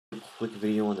quick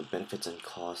video on the benefits and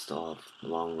cost of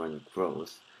long-run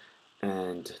growth.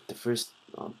 And the first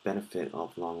benefit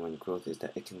of long-run growth is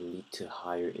that it can lead to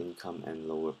higher income and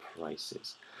lower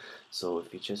prices. So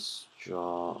if you just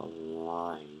draw a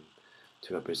line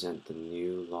to represent the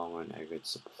new long-run aggregate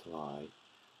supply,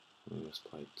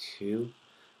 supply 2,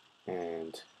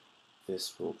 and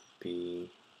this will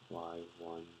be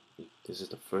y1. This is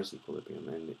the first equilibrium,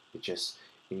 and it just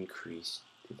increased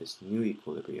to this new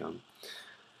equilibrium.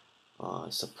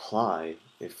 Supply,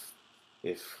 if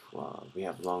we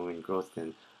have long-run growth,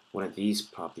 then one of these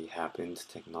probably happened.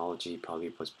 Technology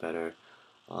probably was better.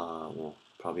 Well,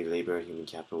 probably labor, human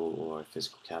capital, or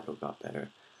physical capital got better.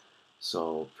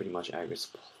 So pretty much aggregate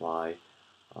supply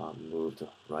moved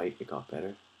right. It got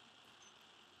better.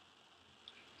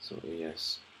 So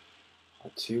AS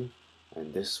 2,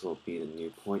 and this will be the new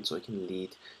point. So it can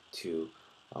lead to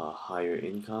higher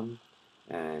income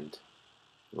and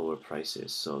lower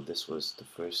prices. So this was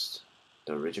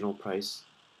the original price,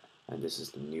 and this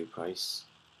is the new price,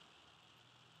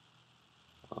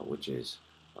 which is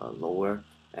lower,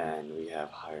 and we have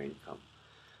higher income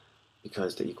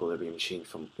because the equilibrium change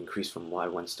increased from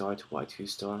y1 star to y2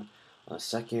 star.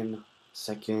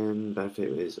 Second benefit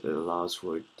is it allows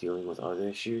for dealing with other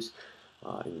issues.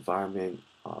 Environment,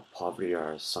 poverty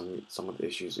are some of the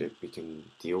issues that we can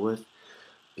deal with.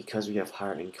 Because we have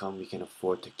higher income, we can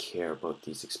afford to care about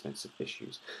these expensive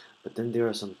issues. But then there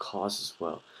are some costs as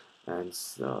well. And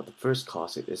the first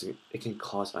cost is it can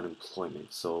cause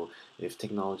unemployment. So if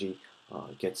technology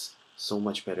gets so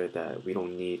much better that we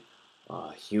don't need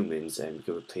humans and we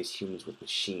can replace humans with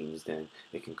machines, then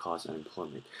it can cause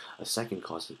unemployment. A second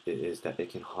cost is that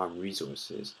it can harm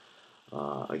resources.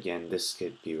 Again, this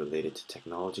could be related to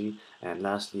technology. And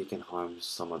lastly, it can harm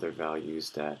some other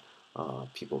values that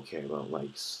people care about,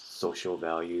 like social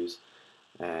values.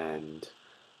 And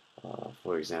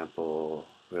for example,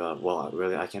 well,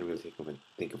 really, I can't really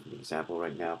think of an example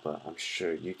right now, but I'm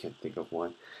sure you can think of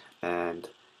one. And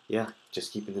yeah,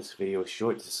 just keeping this video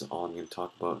short. This is all I'm going to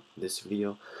talk about in this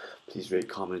video. Please rate,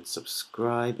 comment, and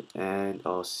subscribe, and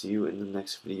I'll see you in the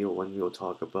next video when we'll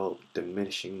talk about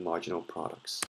diminishing marginal products.